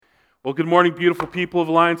Well, good morning, beautiful people of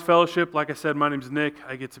Alliance Fellowship. Like I said, my name is Nick.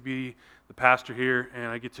 I get to be the pastor here, and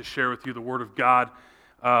I get to share with you the Word of God.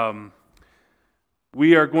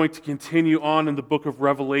 We are going to continue on in the book of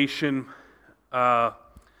Revelation. I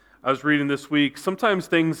was reading this week. Sometimes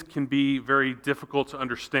things can be very difficult to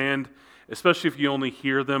understand, especially if you only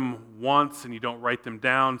hear them once and you don't write them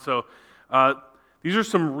down. So these are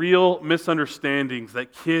some real misunderstandings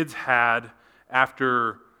that kids had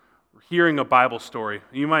after hearing a Bible story.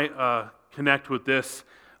 You might connect with this.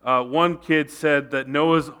 One kid said that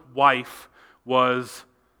Noah's wife was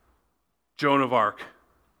Joan of Arc.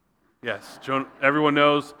 Yes, everyone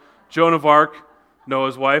knows Joan of Arc,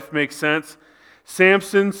 Noah's wife, makes sense.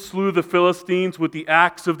 Samson slew the Philistines with the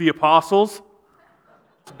axe of the apostles.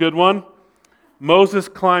 It's a good one. Moses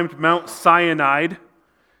climbed Mount Sinai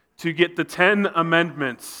to get the 10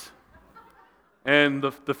 amendments. And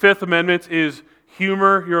the fifth amendment is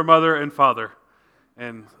humor your mother and father.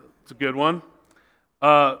 And it's a good one.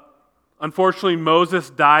 Unfortunately, Moses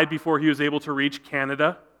died before he was able to reach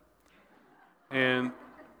Canada. And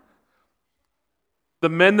the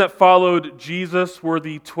men that followed Jesus were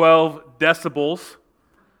the 12 decibels,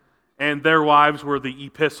 and their wives were the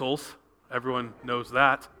epistles. Everyone knows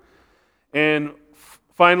that. And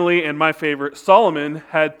finally, and my favorite, Solomon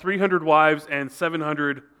had 300 wives and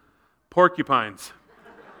 700 porcupines.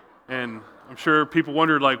 And I'm sure people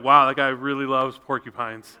wondered, wow, that guy really loves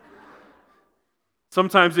porcupines.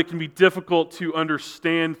 Sometimes it can be difficult to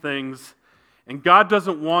understand things, and God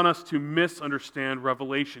doesn't want us to misunderstand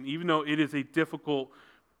Revelation, even though it is a difficult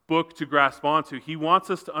book to grasp onto. He wants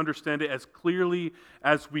us to understand it as clearly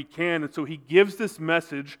as we can, and so he gives this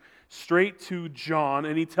message straight to John,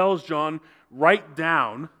 and he tells John, write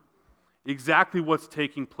down exactly what's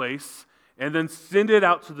taking place, and then send it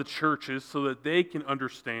out to the churches so that they can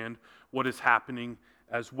understand what is happening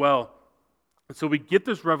as well. And so we get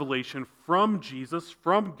this revelation from Jesus,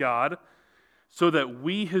 from God, so that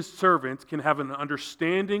we, his servants, can have an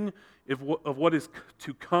understanding of what is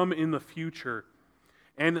to come in the future.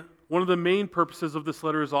 And one of the main purposes of this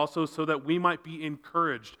letter is also so that we might be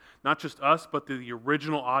encouraged, not just us, but the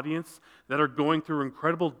original audience that are going through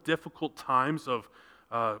incredible, difficult times of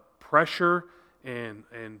pressure and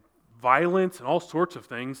violence and all sorts of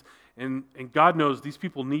things. And God knows these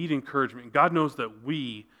people need encouragement. God knows that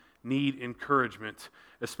we need encouragement,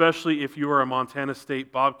 especially if you are a Montana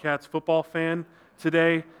State Bobcats football fan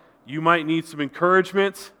today. You might need some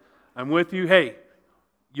encouragement. I'm with you. Hey,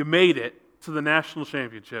 you made it to the national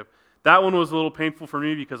championship. That one was a little painful for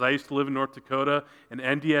me because I used to live in North Dakota, and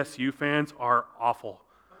NDSU fans are awful.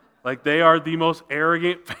 They are the most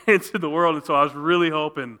arrogant fans in the world, and so I was really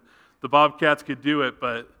hoping the Bobcats could do it,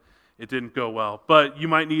 but it didn't go well. But you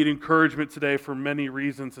might need encouragement today for many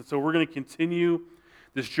reasons, and so we're going to continue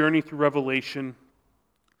this journey through Revelation.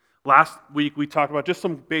 Last week, we talked about just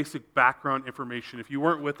some basic background information. If you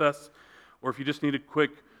weren't with us, or if you just need a quick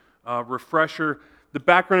refresher, the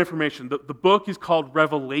background information. The book is called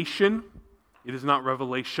Revelation. It is not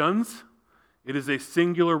Revelations. It is a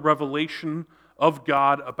singular revelation of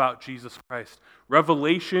God about Jesus Christ.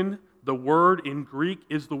 Revelation, the word in Greek,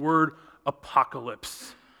 is the word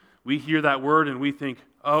apocalypse. We hear that word and we think,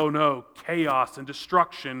 oh no, chaos and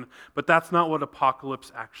destruction, but that's not what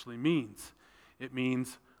apocalypse actually means. It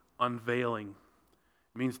means unveiling.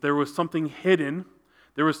 It means there was something hidden,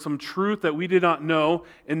 there was some truth that we did not know,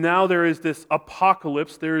 and now there is this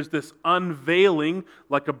apocalypse, there is this unveiling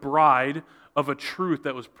like a bride of a truth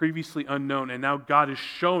that was previously unknown, and now God is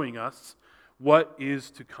showing us what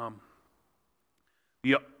is to come.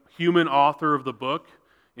 The human author of the book,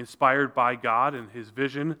 inspired by God and his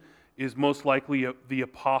vision, is most likely the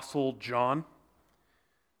Apostle John.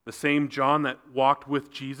 The same John that walked with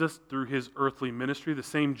Jesus through his earthly ministry. The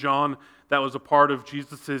same John that was a part of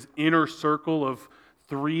Jesus' inner circle of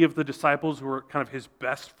 3 of the disciples who were kind of his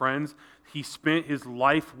best friends. He spent his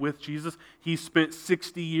life with Jesus. He spent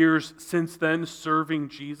 60 years since then serving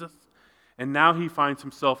Jesus. And now he finds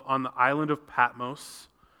himself on the island of Patmos.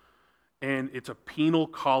 And it's a penal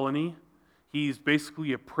colony. He's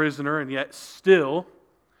basically a prisoner, and yet still,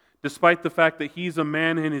 despite the fact that he's a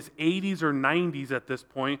man in his 80s or 90s at this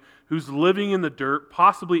point, who's living in the dirt,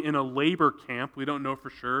 possibly in a labor camp, we don't know for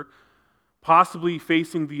sure, possibly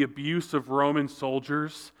facing the abuse of Roman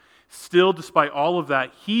soldiers, still, despite all of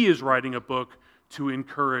that, he is writing a book to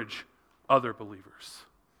encourage other believers.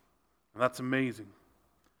 And that's amazing.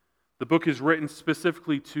 The book is written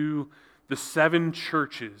specifically to the 7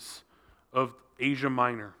 churches of Asia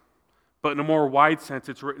Minor. But in a more wide sense,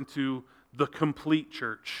 it's written to the complete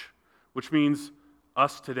church, which means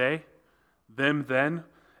us today, them then,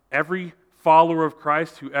 every follower of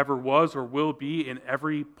Christ who ever was or will be in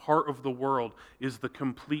every part of the world is the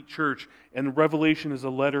complete church. And Revelation is a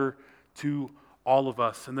letter to all of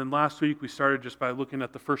us. And then last week we started just by looking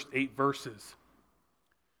at the first 8 verses.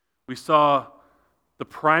 We saw the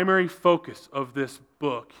primary focus of this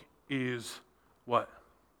book is what?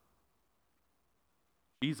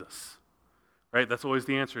 Jesus. Right? That's always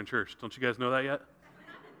the answer in church. Don't you guys know that yet?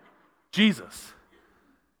 Jesus.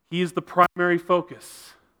 He is the primary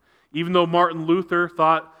focus. Even though Martin Luther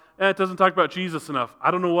thought, it doesn't talk about Jesus enough. I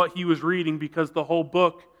don't know what he was reading because the whole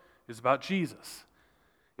book is about Jesus.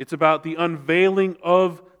 It's about the unveiling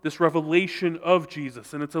of this revelation of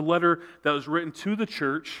Jesus. And it's a letter that was written to the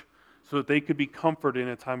church so that they could be comforted in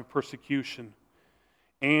a time of persecution.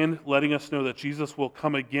 And letting us know that Jesus will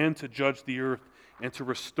come again to judge the earth and to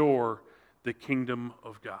restore the kingdom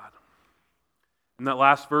of God. In that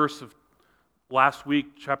last verse of last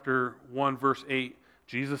week, chapter 1, verse 8,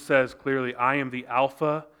 Jesus says clearly, I am the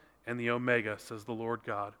Alpha and the Omega, says the Lord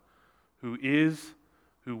God, who is,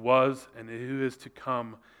 who was, and who is to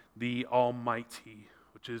come, the Almighty,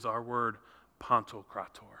 which is our word,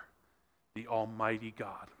 Pantocrator, the Almighty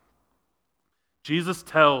God. Jesus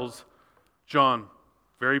tells John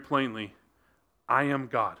very plainly, I am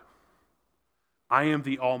God. I am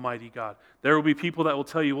the Almighty God. There will be people that will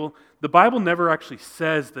tell you, well, the Bible never actually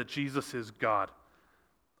says that Jesus is God.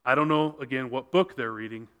 I don't know, again, what book they're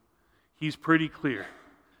reading. He's pretty clear.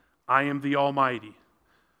 I am the Almighty,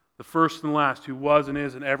 the first and last, who was and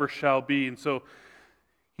is and ever shall be. And so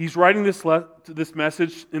he's writing this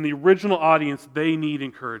message. In the original audience, they need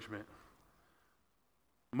encouragement.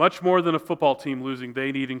 Much more than a football team losing,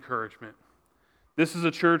 they need encouragement. This is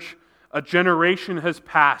a church, a generation has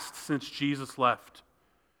passed since Jesus left.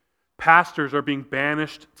 Pastors are being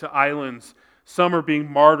banished to islands. Some are being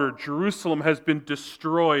martyred. Jerusalem has been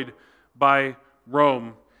destroyed by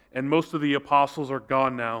Rome, and most of the apostles are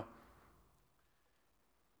gone now.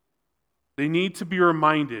 They need to be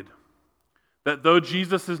reminded that though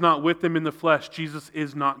Jesus is not with them in the flesh, Jesus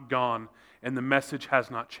is not gone, and the message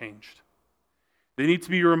has not changed. They need to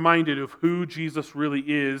be reminded of who Jesus really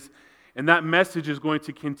is, and that message is going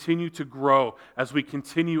to continue to grow as we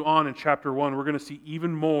continue on in chapter 1. We're going to see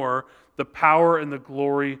even more the power and the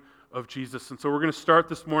glory of Jesus. And so we're going to start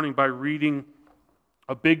this morning by reading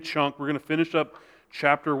a big chunk. We're going to finish up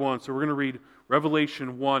chapter 1. So we're going to read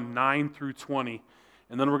Revelation 1, 9 through 20,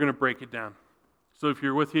 and then we're going to break it down. So if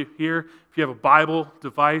you're with you here, if you have a Bible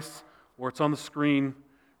device or it's on the screen,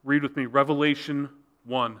 read with me Revelation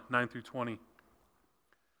 1, 9 through 20.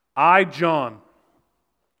 I, John,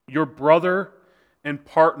 your brother and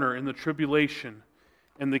partner in the tribulation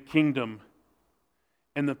and the kingdom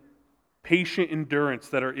and the patient endurance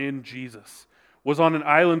that are in Jesus, was on an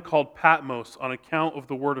island called Patmos on account of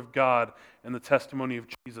the word of God and the testimony of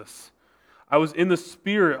Jesus. I was in the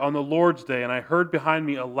Spirit on the Lord's day, and I heard behind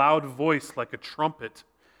me a loud voice like a trumpet,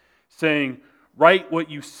 saying, write what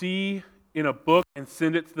you see in a book and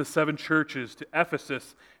send it to the 7 churches, to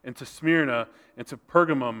Ephesus and to Smyrna and to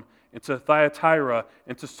Pergamum and to Thyatira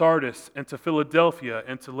and to Sardis and to Philadelphia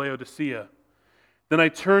and to Laodicea. Then I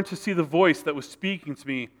turned to see the voice that was speaking to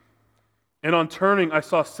me, and on turning I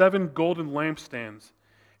saw 7 golden lampstands,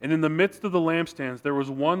 and in the midst of the lampstands there was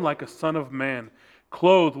one like a son of man,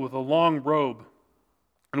 clothed with a long robe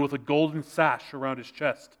and with a golden sash around his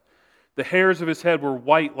chest. The hairs of his head were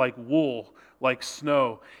white like wool, like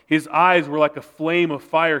snow. His eyes were like a flame of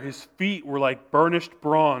fire. His feet were like burnished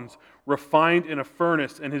bronze, refined in a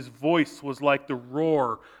furnace, and his voice was like the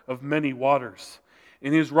roar of many waters.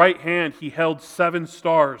 In his right hand he held 7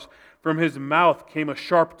 stars. From his mouth came a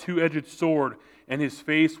sharp 2-edged sword, and his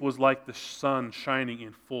face was like the sun shining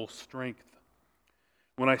in full strength.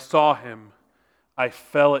 When I saw him, I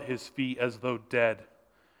fell at his feet as though dead.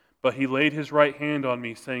 But he laid his right hand on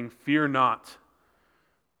me, saying, fear not.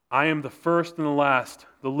 I am the first and the last,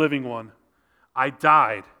 the living one. I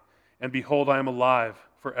died, and behold, I am alive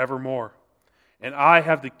forevermore. And I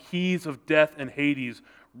have the keys of death and Hades.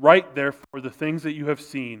 Write therefore the things that you have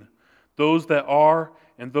seen, those that are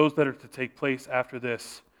and those that are to take place after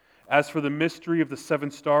this. As for the mystery of the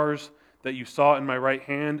 7 stars that you saw in my right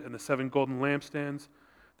hand and the 7 golden lampstands,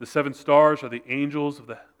 the 7 stars are the angels of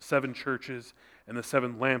the 7 churches, and the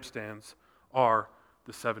 7 lampstands are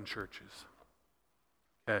the 7 churches.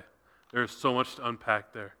 Okay, there's so much to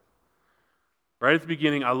unpack there. Right at the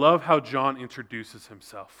beginning, I love how John introduces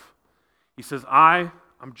himself. He says, I'm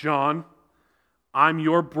John, I'm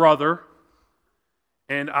your brother,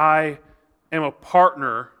 and I am a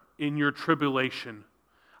partner in your tribulation.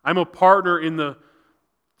 I'm a partner in the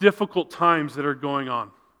difficult times that are going on.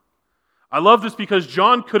 I love this because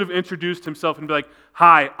John could have introduced himself and be like,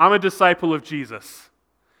 "Hi, I'm a disciple of Jesus.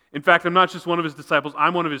 In fact, I'm not just one of his disciples,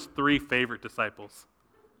 I'm one of his 3 favorite disciples.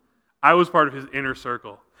 I was part of his inner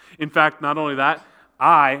circle. In fact, not only that,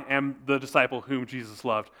 I am the disciple whom Jesus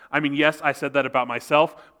loved." I mean, yes, I said that about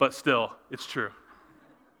myself, but still, it's true.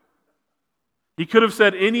 He could have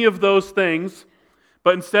said any of those things,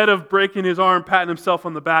 but instead of breaking his arm, patting himself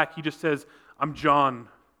on the back, he just says, "I'm John.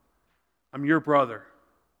 I'm your brother.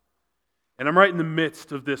 And I'm right in the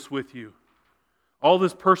midst of this with you. All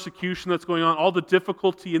this persecution that's going on, all the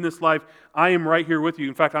difficulty in this life, I am right here with you.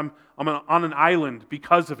 In fact, I'm on an island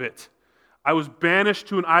because of it. I was banished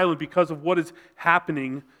to an island because of what is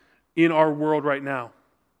happening in our world right now."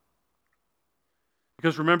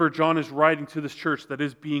 Because remember, John is writing to this church that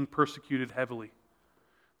is being persecuted heavily.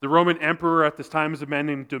 The Roman emperor at this time is a man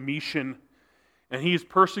named Domitian, and he is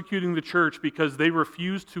persecuting the church because they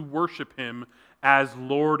refuse to worship him as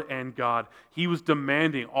Lord and God. He was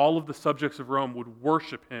demanding all of the subjects of Rome would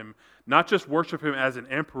worship him, not just worship him as an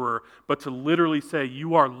emperor, but to literally say,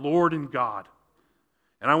 "You are Lord and God.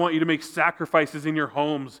 And I want you to make sacrifices in your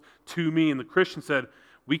homes to me." And the Christian said,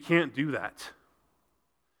 "We can't do that."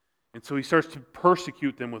 And so he starts to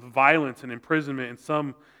persecute them with violence and imprisonment and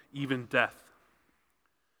some even death.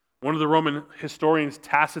 One of the Roman historians,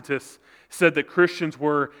 Tacitus, said that Christians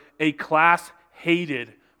were a class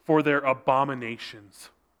hated for their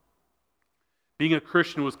abominations. Being a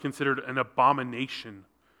Christian was considered an abomination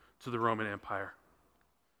to the Roman Empire.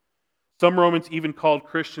 Some Romans even called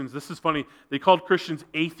Christians, this is funny, they called Christians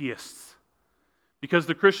atheists because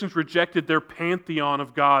the Christians rejected their pantheon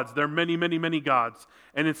of gods, their many, many, many gods,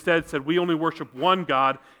 and instead said, "We only worship one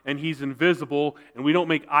God, and He's invisible, and we don't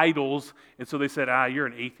make idols." And so they said, "You're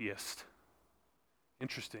an atheist."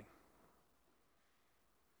 Interesting.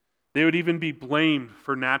 They would even be blamed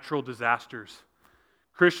for natural disasters.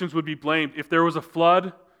 Christians would be blamed if there was a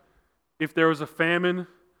flood, if there was a famine,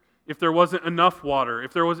 if there wasn't enough water,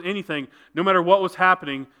 if there was anything, no matter what was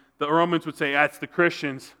happening, the Romans would say, "It's the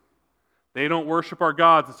Christians. They don't worship our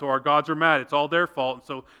gods, and so our gods are mad. It's all their fault," and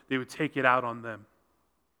so they would take it out on them.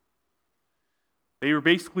 They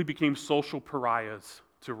basically became social pariahs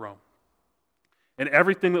to Rome. And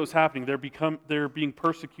everything that was happening, they're being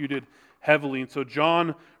persecuted heavily. And so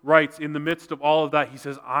John writes, in the midst of all of that, he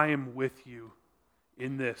says, "I am with you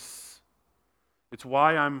in this. It's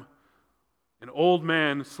why I'm an old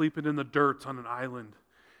man sleeping in the dirt on an island,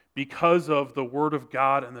 because of the word of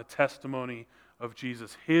God and the testimony of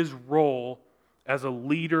Jesus." His role as a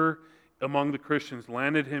leader among the Christians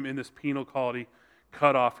landed him in this penal colony,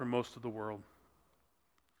 cut off from most of the world.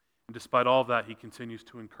 And despite all of that, he continues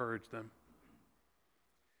to encourage them.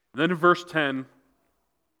 And then in verse 10,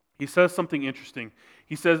 he says something interesting.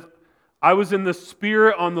 He says, "I was in the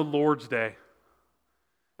Spirit on the Lord's day."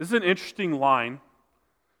 This is an interesting line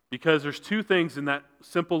because there's 2 things in that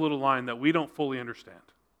simple little line that we don't fully understand.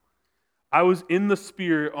 I was in the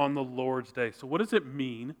Spirit on the Lord's day. So what does it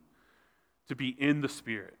mean to be in the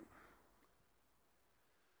Spirit?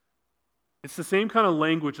 It's the same kind of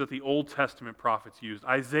language that the Old Testament prophets used.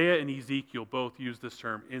 Isaiah and Ezekiel both use this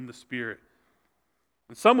term, in the Spirit.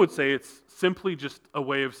 And some would say it's simply just a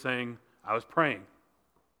way of saying, I was praying.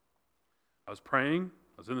 I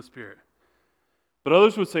was in the Spirit. But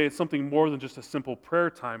others would say it's something more than just a simple prayer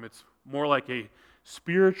time. It's more like a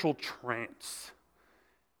spiritual trance.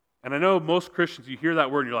 And I know most Christians, you hear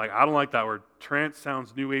that word and you're like, "I don't like that word. Trance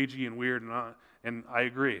sounds new agey and weird," and I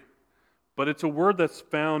agree. But it's a word that's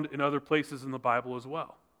found in other places in the Bible as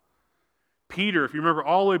well. Peter, if you remember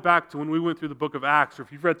all the way back to when we went through the book of Acts, or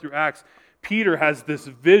if you've read through Acts, Peter has this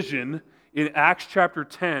vision in Acts chapter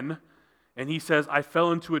 10, and he says, "I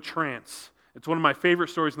fell into a trance." It's one of my favorite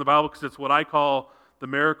stories in the Bible because it's what I call the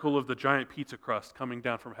miracle of the giant pizza crust coming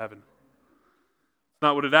down from heaven. It's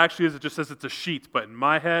not what it actually is, it just says it's a sheet, but in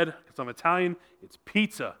my head, because I'm Italian, it's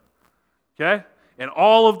pizza. Okay? And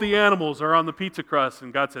all of the animals are on the pizza crust,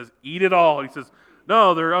 and God says, "Eat it all." He says,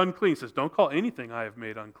 "No, they're unclean." He says, "Don't call anything I have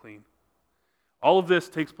made unclean." All of this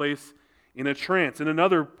takes place in a trance. In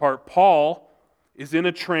another part, Paul is in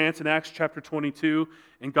a trance in Acts chapter 22,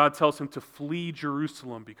 and God tells him to flee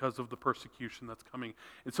Jerusalem because of the persecution that's coming.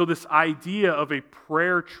 And so this idea of a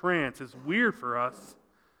prayer trance is weird for us,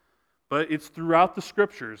 but it's throughout the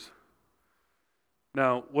Scriptures.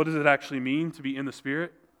 Now, what does it actually mean to be in the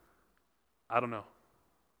Spirit? I don't know.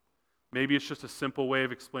 Maybe it's just a simple way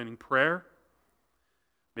of explaining prayer.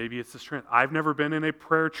 Maybe it's this trance. I've never been in a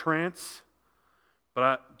prayer trance,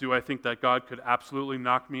 but do I think that God could absolutely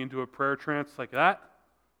knock me into a prayer trance like that?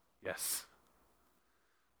 Yes.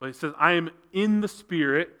 But he says, "I am in the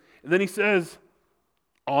Spirit," and then he says,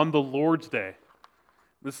 "on the Lord's day."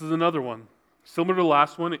 This is another one. Similar to the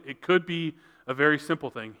last one, it could be a very simple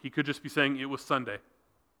thing. He could just be saying it was Sunday. It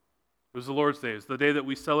was the Lord's Day. It's the day that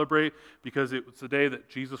we celebrate because it was the day that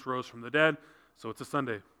Jesus rose from the dead, so it's a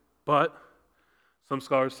Sunday. But some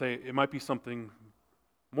scholars say it might be something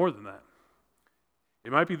more than that.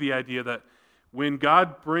 It might be the idea that when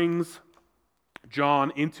God brings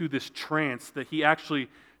John into this trance, that he actually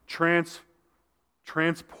transports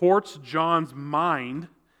John's mind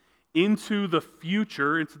into the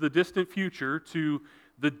future, into the distant future, to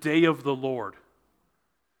the day of the Lord.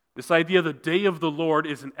 This idea, the day of the Lord,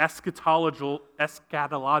 is an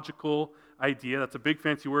eschatological idea. That's a big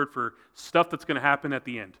fancy word for stuff that's going to happen at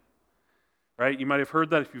the end. Right? You might have heard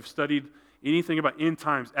that if you've studied anything about end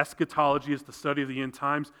times. Eschatology is the study of the end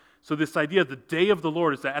times. So this idea, the day of the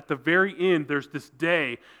Lord, is that at the very end, there's this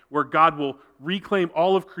day where God will reclaim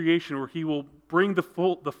all of creation, where he will bring the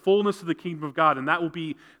fullness of the kingdom of God, and that will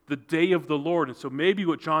be the day of the Lord. And so maybe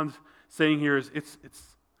what John's saying here is it's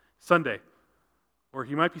Sunday. Or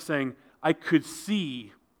he might be saying, I could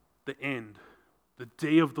see the end, the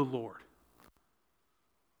day of the Lord.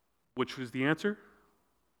 Which was the answer?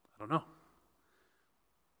 I don't know.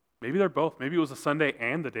 Maybe they're both. Maybe it was a Sunday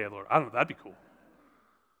and the day of the Lord. I don't know. That'd be cool.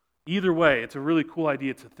 Either way, it's a really cool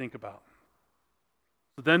idea to think about.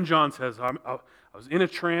 So then John says, I was in a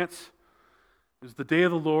trance. It was the day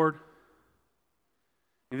of the Lord.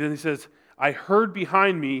 And then he says, I heard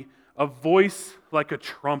behind me a voice like a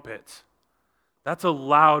trumpet. That's a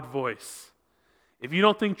loud voice. If you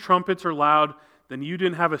don't think trumpets are loud, then you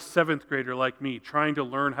didn't have a 7th grader like me trying to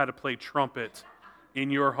learn how to play trumpet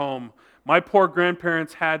in your home. My poor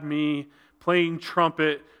grandparents had me playing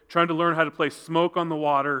trumpet, trying to learn how to play Smoke on the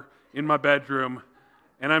Water in my bedroom.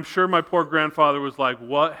 And I'm sure my poor grandfather was like,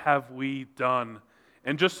 what have we done?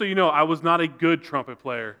 And just so you know, I was not a good trumpet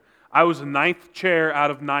player. I was a 9th chair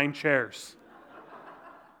out of 9 chairs.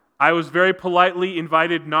 I was very politely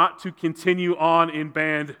invited not to continue on in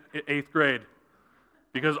band in 8th grade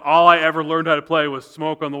because all I ever learned how to play was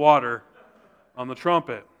Smoke on the Water on the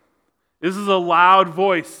trumpet. This is a loud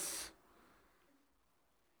voice.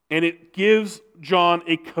 And it gives John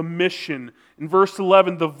a commission. In verse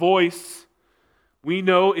 11, the voice, we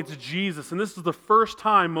know it's Jesus. And this is the first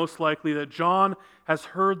time, most likely, that John has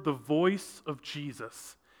heard the voice of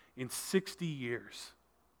Jesus in 60 years.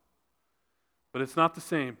 But it's not the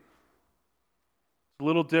same. It's a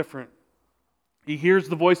little different. He hears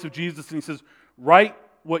the voice of Jesus and he says, write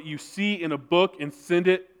what you see in a book and send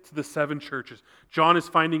it to the 7 churches. John is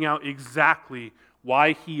finding out exactly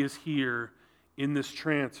why he is here in this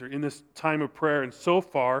trance or in this time of prayer. And so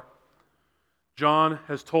far, John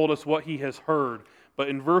has told us what he has heard. But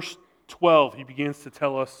in verse 12, he begins to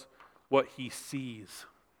tell us what he sees.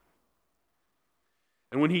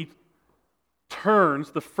 And when he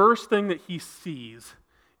turns, the first thing that he sees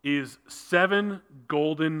is 7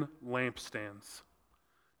 golden lampstands.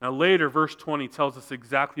 Now later, verse 20 tells us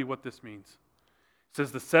exactly what this means. It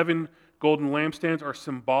says the 7 golden lampstands are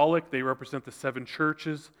symbolic. They represent the 7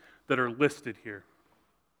 churches that are listed here.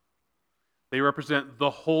 They represent the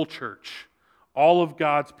whole church, all of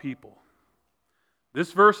God's people.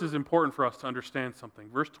 This verse is important for us to understand something.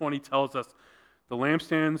 Verse 20 tells us the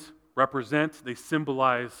lampstands they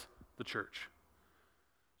symbolize the church.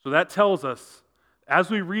 So that tells us, as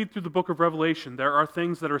we read through the book of Revelation, there are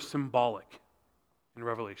things that are symbolic in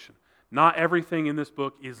Revelation. Not everything in this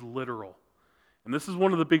book is literal. And this is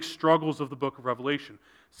one of the big struggles of the book of Revelation.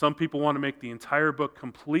 Some people want to make the entire book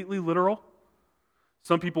completely literal.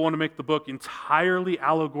 Some people want to make the book entirely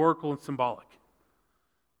allegorical and symbolic.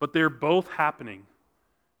 But they're both happening.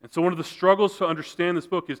 And so one of the struggles to understand this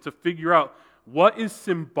book is to figure out what is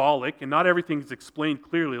symbolic, and not everything is explained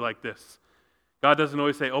clearly like this. God doesn't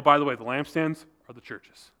always say, oh, by the way, the lampstands are the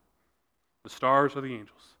churches. The stars are the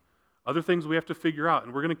angels. Other things we have to figure out,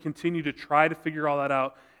 and we're going to continue to try to figure all that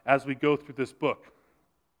out as we go through this book.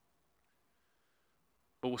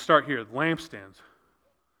 But we'll start here. Lampstands.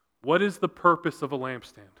 What is the purpose of a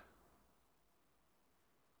lampstand?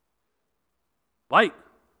 Light.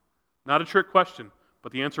 Not a trick question,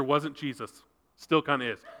 but the answer wasn't Jesus. Still kind of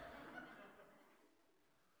is.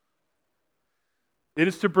 It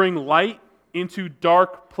is to bring light into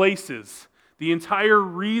dark places. The entire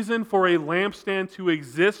reason for a lampstand to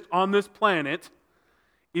exist on this planet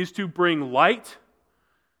is to bring light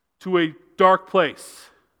to a dark place.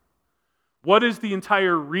 What is the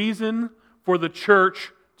entire reason for the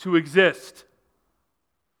church to exist?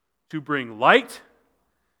 To bring light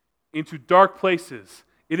into dark places.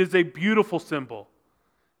 It is a beautiful symbol.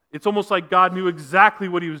 It's almost like God knew exactly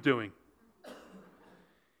what he was doing.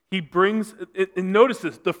 He brings, and notice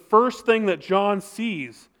this, the first thing that John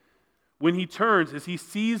sees when he turns is he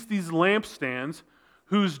sees these lampstands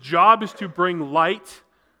whose job is to bring light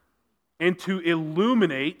and to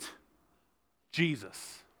illuminate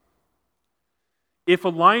Jesus. If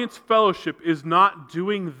Alliance Fellowship is not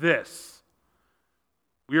doing this,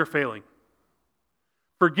 we are failing.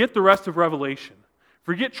 Forget the rest of Revelation.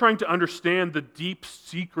 Forget trying to understand the deep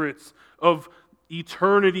secrets of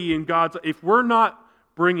eternity in God's. If we're not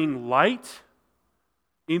bringing light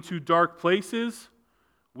into dark places,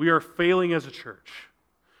 we are failing as a church.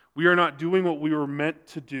 We are not doing what we were meant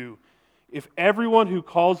to do. If everyone who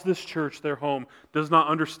calls this church their home does not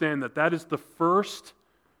understand that that is the first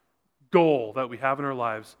goal that we have in our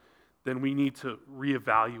lives, then we need to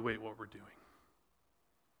reevaluate what we're doing.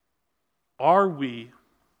 Are we,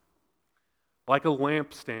 like a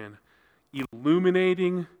lampstand,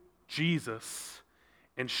 illuminating Jesus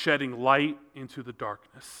and shedding light into the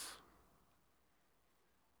darkness?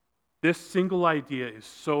 This single idea is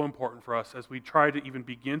so important for us as we try to even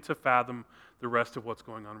begin to fathom the rest of what's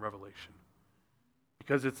going on in Revelation.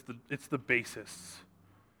 Because it's the basis.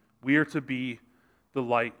 We are to be the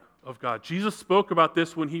light of God. Jesus spoke about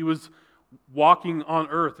this when he was walking on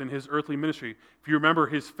earth in his earthly ministry. If you remember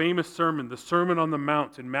his famous sermon, the Sermon on the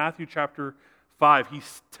Mount in Matthew chapter 5, he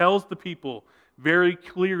tells the people very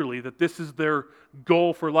clearly that this is their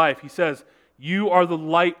goal for life. He says, "You are the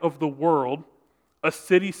light of the world. A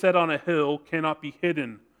city set on a hill cannot be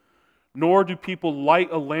hidden, nor do people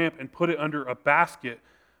light a lamp and put it under a basket,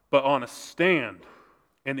 but on a stand,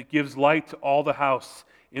 and it gives light to all the house.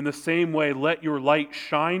 In the same way, let your light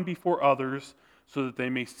shine before others, so that they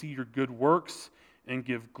may see your good works and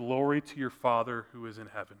give glory to your Father who is in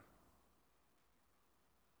heaven."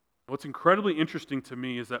 What's incredibly interesting to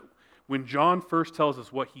me is that when John first tells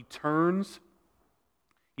us what he turns,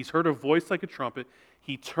 he's heard a voice like a trumpet,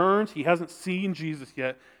 he turns, he hasn't seen Jesus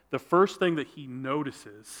yet, the first thing that he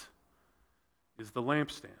notices is the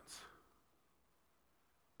lampstands.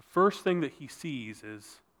 The first thing that he sees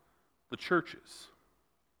is the churches.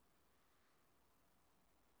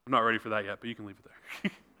 I'm not ready for that yet, but you can leave it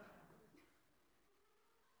there.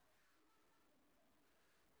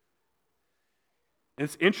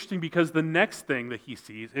 It's interesting because the next thing that he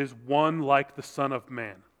sees is one like the Son of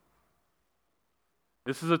Man.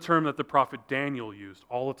 This is a term that the prophet Daniel used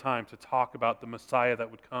all the time to talk about the Messiah that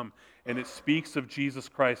would come, and it speaks of Jesus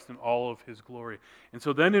Christ in all of his glory. And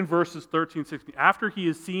so then in verses 13, 16, after he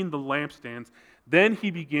has seen the lampstands, then he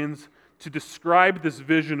begins to describe this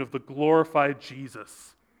vision of the glorified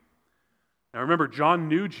Jesus. Now remember, John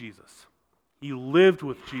knew Jesus. He lived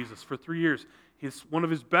with Jesus for 3 years. He's one of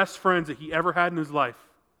his best friends that he ever had in his life.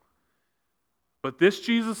 But this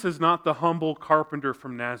Jesus is not the humble carpenter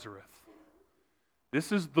from Nazareth.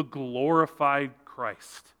 This is the glorified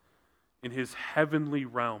Christ in his heavenly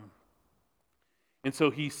realm. And so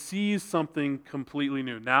he sees something completely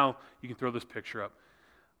new. Now you can throw this picture up.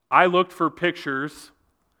 I looked for pictures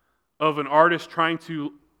of an artist trying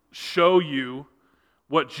to show you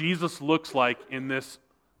what Jesus looks like in this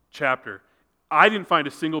chapter. I didn't find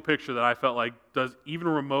a single picture that I felt like does even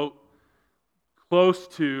remote close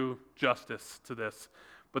to justice to this.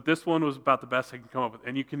 But this one was about the best I can come up with.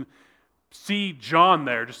 And you can see John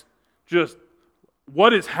there, just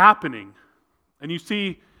what is happening? And you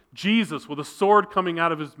see Jesus with a sword coming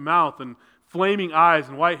out of his mouth and flaming eyes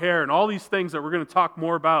and white hair and all these things that we're going to talk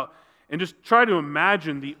more about. And just try to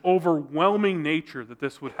imagine the overwhelming nature that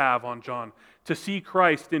this would have on John to see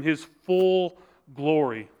Christ in his full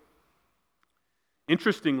glory.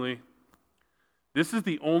 Interestingly, this is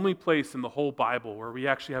the only place in the whole Bible where we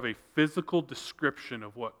actually have a physical description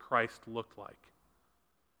of what Christ looked like.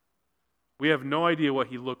 We have no idea what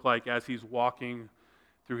he looked like as he's walking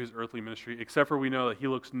through his earthly ministry, except for we know that he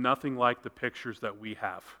looks nothing like the pictures that we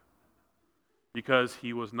have, because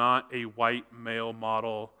he was not a white male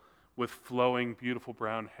model with flowing, beautiful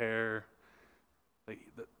brown hair.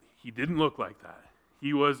 He didn't look like that.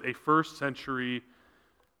 He was a first century,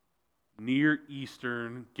 Near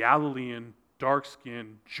Eastern, Galilean,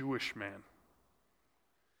 dark-skinned Jewish man.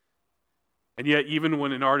 And yet, even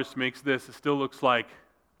when an artist makes this, it still looks like,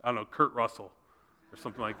 I don't know, Kurt Russell or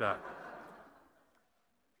something like that.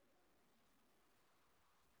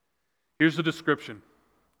 Here's the description.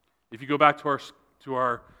 If you go back to our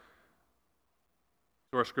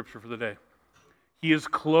scripture for the day. He is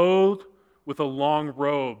clothed with a long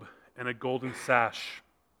robe and a golden sash.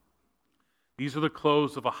 These are the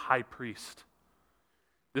clothes of a high priest.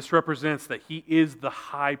 This represents that he is the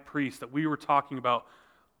high priest that we were talking about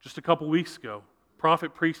just a couple weeks ago.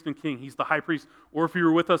 Prophet, priest, and king. He's the high priest. Or if you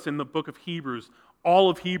were with us in the book of Hebrews, all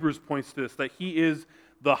of Hebrews points to this, that he is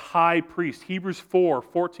the high priest. Hebrews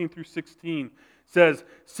 4:14 through 16 says,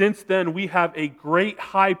 "Since then we have a great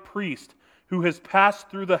high priest who has passed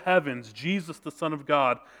through the heavens, Jesus the Son of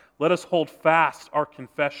God. Let us hold fast our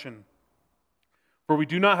confession. For we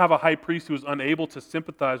do not have a high priest who is unable to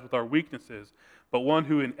sympathize with our weaknesses, but one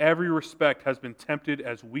who in every respect has been tempted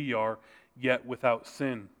as we are, yet without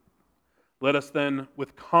sin. Let us then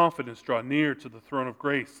with confidence draw near to the throne of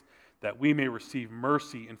grace, that we may receive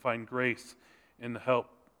mercy and find grace and help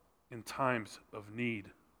in times of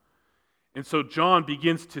need." And so John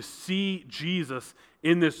begins to see Jesus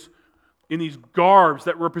in these garbs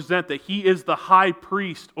that represent that he is the high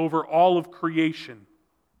priest over all of creation.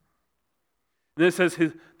 And it says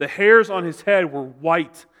the hairs on his head were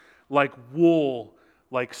white like wool,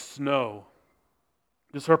 like snow.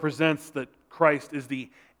 This represents that Christ is the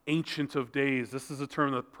Ancient of Days. This is a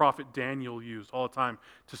term that the prophet Daniel used all the time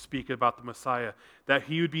to speak about the Messiah. That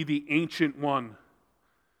he would be the Ancient One,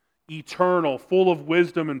 eternal, full of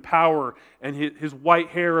wisdom and power, and his white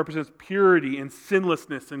hair represents purity and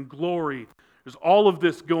sinlessness and glory. There's all of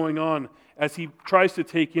this going on as he tries to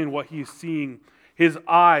take in what he's seeing. His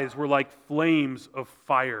eyes were like flames of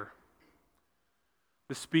fire.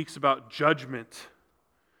 This speaks about judgment,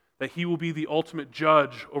 that he will be the ultimate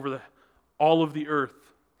judge over all of the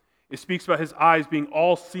earth. It speaks about his eyes being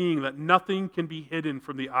all-seeing, that nothing can be hidden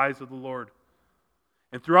from the eyes of the Lord.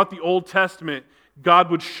 And throughout the Old Testament,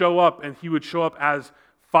 God would show up, and he would show up as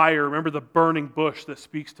fire. Remember the burning bush that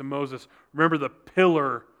speaks to Moses. Remember the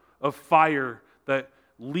pillar of fire that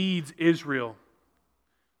leads Israel.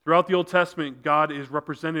 Throughout the Old Testament, God is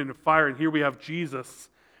represented in fire, and here we have Jesus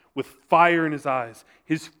with fire in his eyes.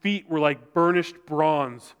 His feet were like burnished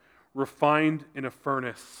bronze, refined in a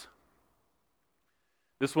furnace.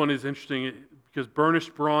 This one is interesting because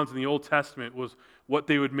burnished bronze in the Old Testament was what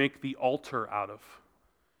they would make the altar out of.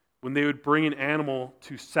 When they would bring an animal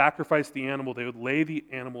to sacrifice the animal, they would lay the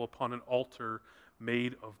animal upon an altar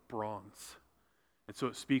made of bronze. And so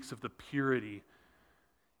it speaks of the purity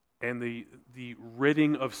and the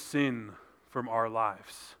ridding of sin from our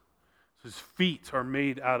lives. So his feet are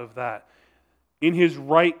made out of that. In his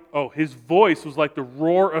his voice was like the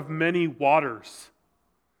roar of many waters.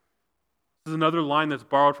 This is another line that's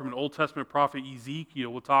borrowed from an Old Testament prophet,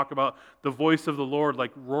 Ezekiel. We'll talk about the voice of the Lord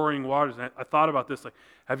like roaring waters. And I thought about this. Like,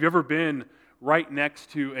 have you ever been right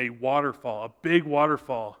next to a waterfall, a big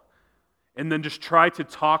waterfall, and then just try to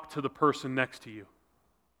talk to the person next to you?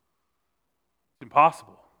 It's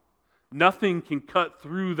impossible. Nothing can cut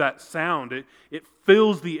through that sound. It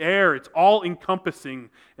fills the air. It's all encompassing.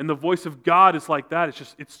 And the voice of God is like that.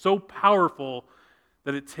 It's so powerful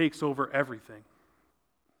that it takes over everything.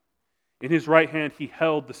 In his right hand, he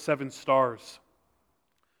held the 7 stars.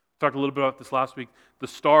 We talked a little bit about this last week. The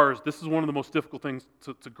stars, this is one of the most difficult things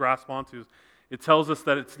to grasp onto. It tells us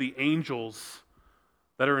that it's the angels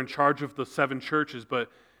that are in charge of the 7 churches,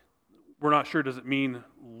 but we're not sure, does it mean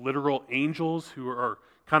literal angels who are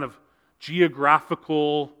kind of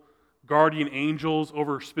geographical guardian angels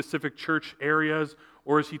over specific church areas,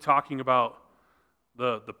 or is he talking about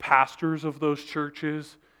the pastors of those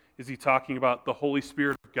churches? Is he talking about the Holy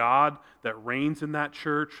Spirit of God that reigns in that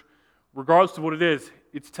church? Regardless of what it is,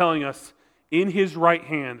 it's telling us in his right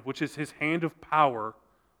hand, which is his hand of power,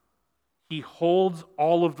 he holds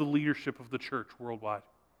all of the leadership of the church worldwide.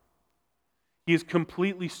 He is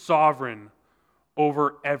completely sovereign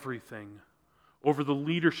over everything, over the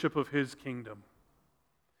leadership of his kingdom.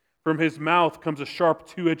 From his mouth comes a sharp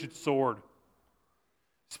 2-edged sword.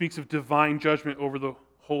 It speaks of divine judgment over the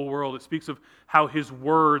whole world. It speaks of how his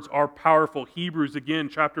words are powerful. Hebrews, again,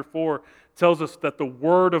 chapter 4, tells us that the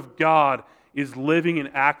word of God is living and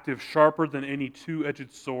active, sharper than any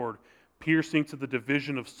 2-edged sword, piercing to the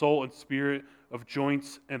division of soul and spirit, of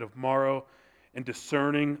joints and of marrow, and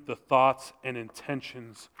discerning the thoughts and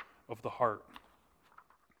intentions of the heart.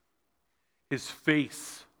 His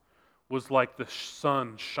face was like the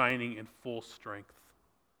sun shining in full strength.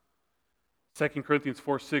 2 Corinthians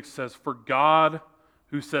 4:6 says, "For God,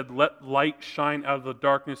 who said, 'Let light shine out of the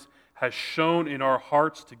darkness,' has shone in our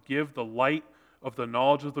hearts to give the light of the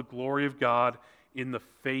knowledge of the glory of God in the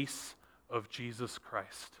face of Jesus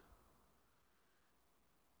Christ."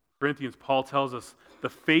 Corinthians, Paul tells us, the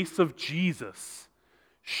face of Jesus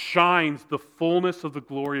shines the fullness of the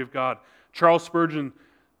glory of God. Charles Spurgeon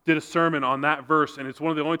did a sermon on that verse, and it's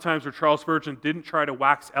one of the only times where Charles Spurgeon didn't try to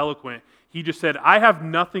wax eloquent. He just said, "I have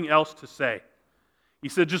nothing else to say." He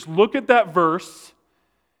said, just look at that verse.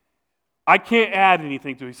 I can't add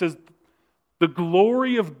anything to it. He says, the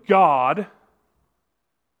glory of God,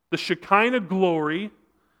 the Shekinah glory,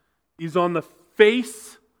 is on the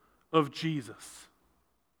face of Jesus.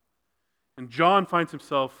 And John finds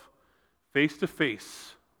himself face to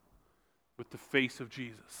face with the face of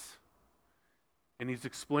Jesus. And he's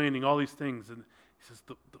explaining all these things. And he says,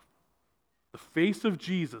 the face of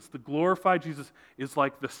Jesus, the glorified Jesus, is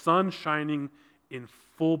like the sun shining in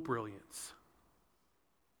full brilliance.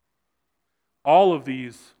 All of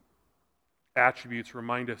these attributes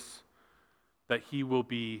remind us that he will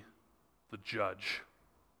be the judge.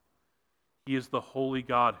 He is the holy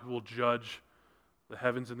God who will judge the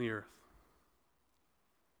heavens and the earth.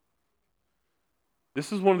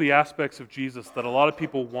 This is one of the aspects of Jesus that a lot of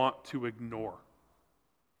people want to ignore.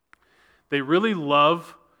 They really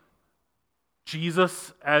love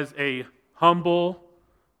Jesus as a humble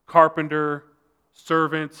carpenter,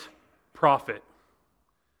 servant, prophet.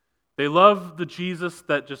 They love the Jesus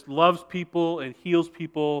that just loves people and heals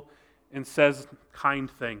people and says kind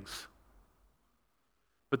things.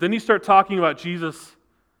 But then you start talking about Jesus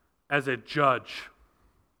as a judge,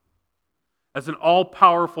 as an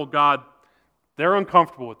all-powerful God. They're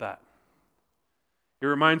uncomfortable with that. It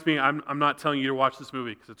reminds me, I'm not telling you to watch this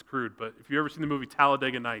movie because it's crude, but if you've ever seen the movie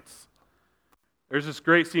Talladega Nights, there's this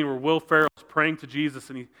great scene where Will Ferrell is praying to Jesus,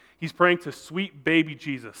 and he's praying to sweet baby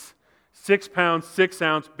Jesus. 6 pounds, 6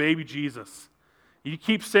 ounce baby Jesus. He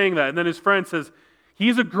keeps saying that, and then his friend says,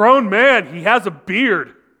 he's a grown man, he has a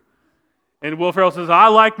beard. And Will Ferrell says, I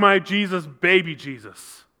like my Jesus, baby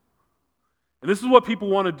Jesus. And this is what people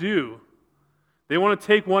want to do. They want to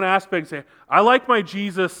take one aspect and say, I like my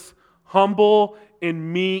Jesus humble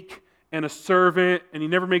and meek and a servant, and he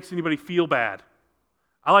never makes anybody feel bad.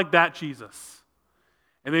 I like that Jesus.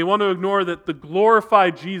 And they want to ignore that the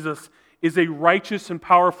glorified Jesus is a righteous and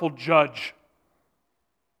powerful judge.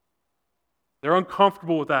 They're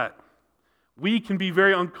uncomfortable with that. We can be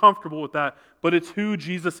very uncomfortable with that, but it's who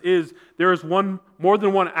Jesus is. There is more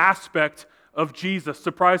than one aspect of Jesus.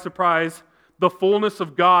 Surprise, surprise, the fullness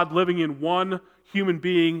of God living in one human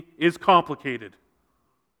being is complicated.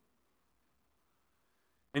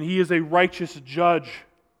 And he is a righteous judge.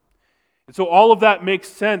 And so all of that makes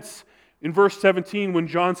sense in verse 17 when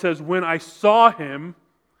John says, when I saw him,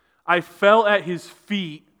 I fell at his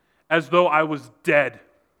feet as though I was dead.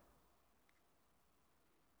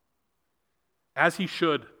 As he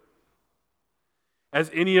should.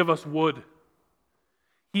 As any of us would.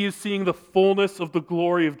 He is seeing the fullness of the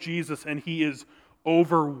glory of Jesus, and he is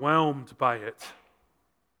overwhelmed by it.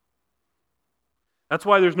 That's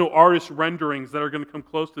why there's no artist renderings that are going to come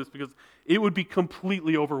close to this, because it would be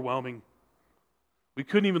completely overwhelming. We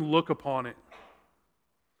couldn't even look upon it.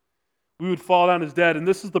 We would fall down as dead, and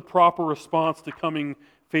this is the proper response to coming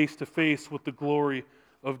face to face with the glory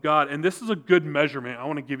of God. And this is a good measurement I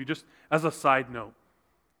want to give you just as a side note.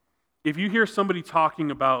 If you hear somebody talking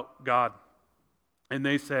about God, and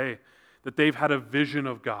they say that they've had a vision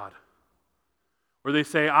of God, or they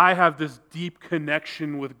say, I have this deep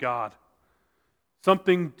connection with God,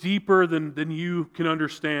 something deeper than you can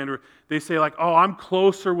understand, or they say like, oh, I'm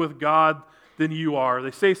closer with God than you are.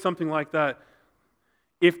 They say something like that.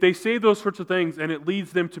 If they say those sorts of things and it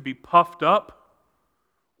leads them to be puffed up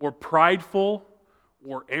or prideful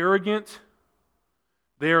or arrogant,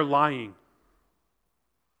 they are lying.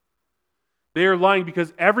 They are lying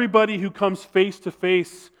because everybody who comes face to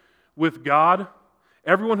face with God,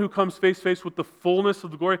 everyone who comes face to face with the fullness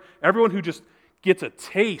of the glory, everyone who just gets a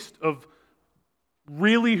taste of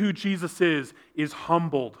really who Jesus is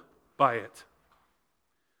humbled by it.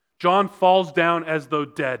 John falls down as though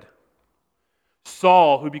dead.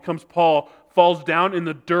 Saul, who becomes Paul, falls down in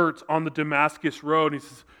the dirt on the Damascus road and he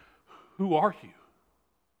says, who are you?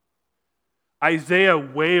 Isaiah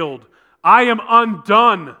wailed, I am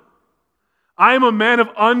undone. I am a man of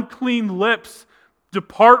unclean lips.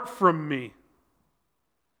 Depart from me.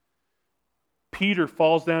 Peter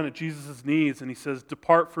falls down at Jesus' knees and he says,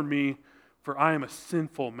 depart from me, for I am a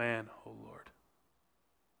sinful man, O Lord.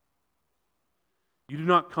 You do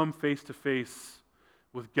not come face to face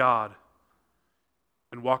with God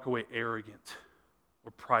and walk away arrogant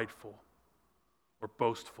or prideful or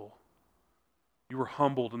boastful. You were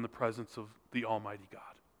humbled in the presence of the Almighty God.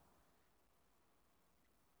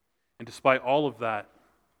 And despite all of that,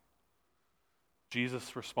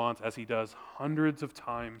 Jesus responds, as he does hundreds of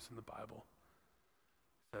times in the Bible,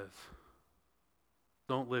 says,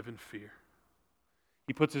 don't live in fear.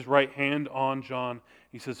 He puts his right hand on John.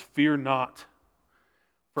 He says, fear not,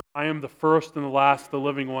 for I am the first and the last, the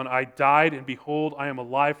living one. I died, and behold, I am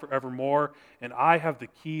alive forevermore, and I have the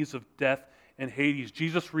keys of death and Hades.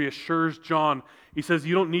 Jesus reassures John. He says,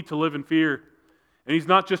 you don't need to live in fear. And he's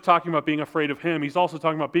not just talking about being afraid of him. He's also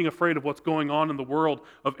talking about being afraid of what's going on in the world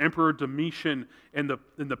of Emperor Domitian and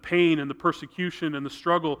the pain and the persecution and the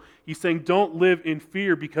struggle. He's saying, don't live in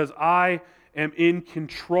fear because I am in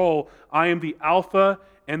control. I am the Alpha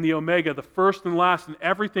and the Omega, the first and last, and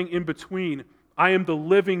everything in between. I am the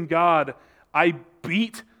living God. I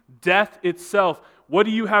beat death itself. What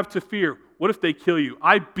do you have to fear? What if they kill you?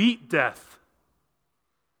 I beat death.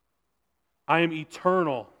 I am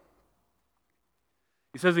eternal.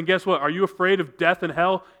 He says, and guess what? Are you afraid of death and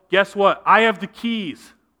hell? Guess what? I have the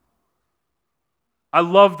keys. I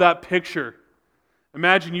love that picture.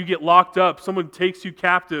 Imagine you get locked up, someone takes you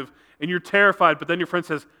captive, and you're terrified, but then your friend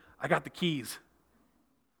says, I got the keys.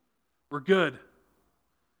 We're good.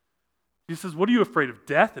 He says, what are you afraid of?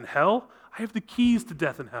 Death and hell? I have the keys to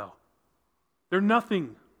death and hell. They're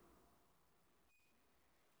nothing.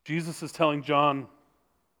 Jesus is telling John,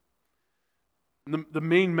 the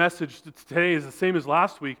main message today is the same as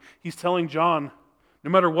last week. He's telling John, no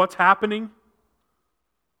matter what's happening,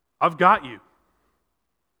 I've got you.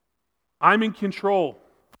 I'm in control.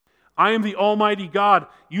 I am the Almighty God.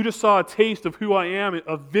 You just saw a taste of who I am,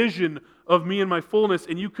 a vision of me in my fullness,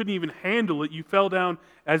 and you couldn't even handle it. You fell down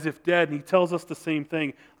as if dead. And he tells us the same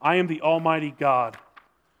thing. I am the Almighty God,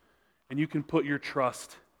 and you can put your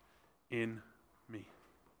trust in me.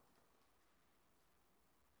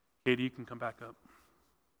 Katie, you can come back up.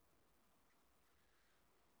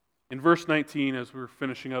 In verse 19, as we're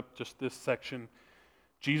finishing up just this section,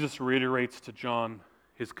 Jesus reiterates to John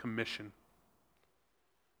his commission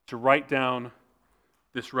to write down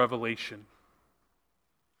this revelation.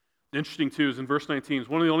 Interesting too is in verse 19, it's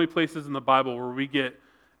one of the only places in the Bible where we get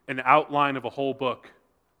an outline of a whole book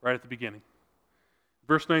right at the beginning.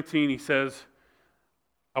 Verse 19, he says,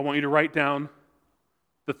 I want you to write down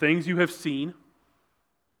the things you have seen.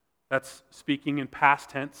 That's speaking in past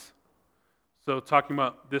tense. So talking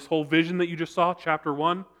about this whole vision that you just saw, chapter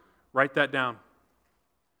 1, write that down.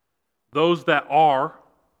 Those that are,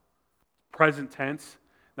 present tense,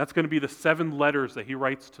 that's going to be the 7 letters that he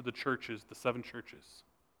writes to the churches, the 7 churches.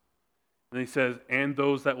 And he says, and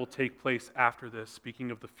those that will take place after this,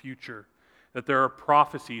 speaking of the future, that there are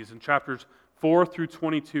prophecies in chapters 4 through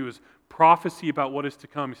 22 is prophecy about what is to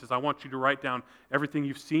come. He says, I want you to write down everything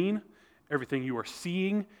you've seen, everything you are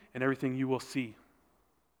seeing, and everything you will see.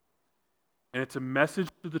 And it's a message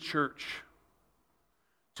to the church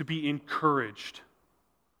to be encouraged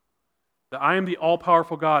that I am the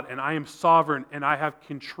all-powerful God, and I am sovereign, and I have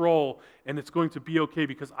control, and it's going to be okay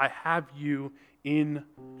because I have you in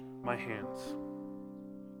my hands.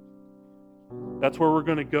 That's where we're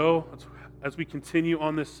going to go. As we continue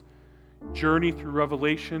on this journey through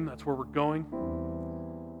Revelation, that's where we're going.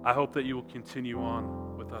 I hope that you will continue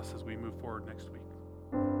on with us as we move forward next week.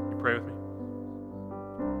 You pray with me?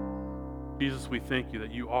 Jesus, we thank you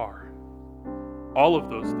that you are all of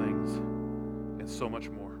those things and so much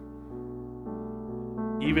more.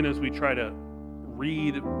 Even as we try to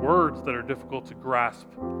read words that are difficult to grasp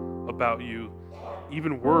about you,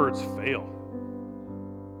 even words fail.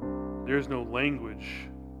 There is no language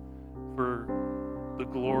for the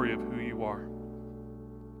glory of who you are.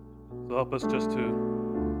 So help us just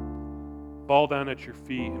to fall down at your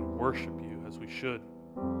feet and worship you as we should.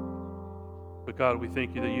 But God, we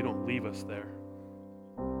thank you that you don't leave us there,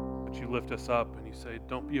 but you lift us up and you say,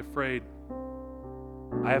 don't be afraid.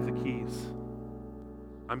 I have the keys.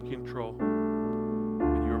 I'm in control,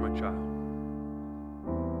 and you are my child.